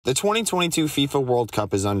The 2022 FIFA World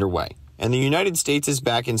Cup is underway, and the United States is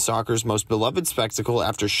back in soccer's most beloved spectacle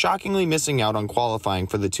after shockingly missing out on qualifying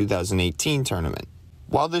for the 2018 tournament.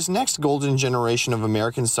 While this next golden generation of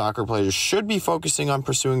American soccer players should be focusing on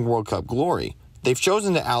pursuing World Cup glory, they've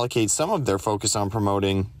chosen to allocate some of their focus on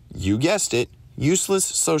promoting, you guessed it, useless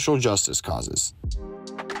social justice causes.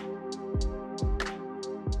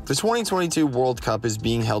 The 2022 World Cup is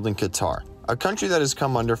being held in Qatar, a country that has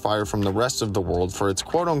come under fire from the rest of the world for its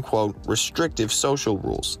quote-unquote restrictive social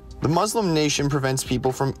rules. The Muslim nation prevents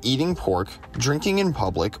people from eating pork, drinking in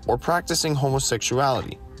public, or practicing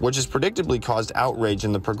homosexuality, which has predictably caused outrage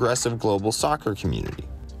in the progressive global soccer community.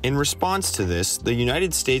 In response to this, the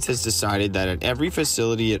United States has decided that at every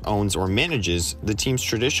facility it owns or manages, the team's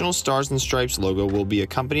traditional Stars and Stripes logo will be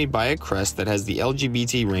accompanied by a crest that has the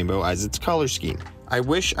LGBT rainbow as its color scheme. I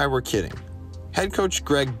wish I were kidding. Head coach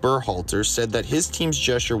Greg Berhalter said that his team's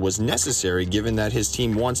gesture was necessary given that his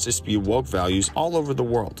team wants to spew woke values all over the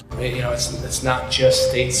world. It's not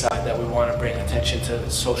just stateside that we want to bring attention to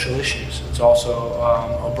social issues. It's also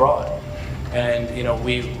abroad. And,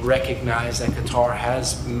 we recognize that Qatar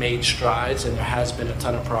has made strides and there has been a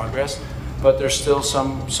ton of progress, but there's still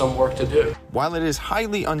some work to do. While it is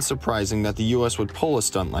highly unsurprising that the U.S. would pull a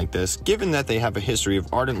stunt like this, given that they have a history of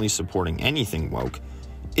ardently supporting anything woke,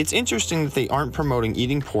 it's interesting that they aren't promoting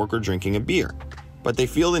eating pork or drinking a beer, but they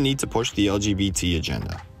feel the need to push the LGBT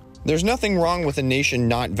agenda. There's nothing wrong with a nation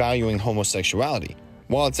not valuing homosexuality.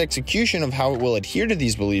 While its execution of how it will adhere to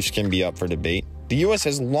these beliefs can be up for debate, the U.S.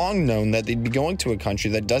 has long known that they'd be going to a country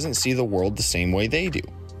that doesn't see the world the same way they do.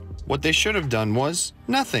 What they should have done was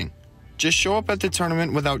nothing. Just show up at the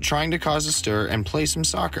tournament without trying to cause a stir and play some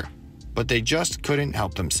soccer. But they just couldn't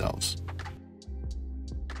help themselves.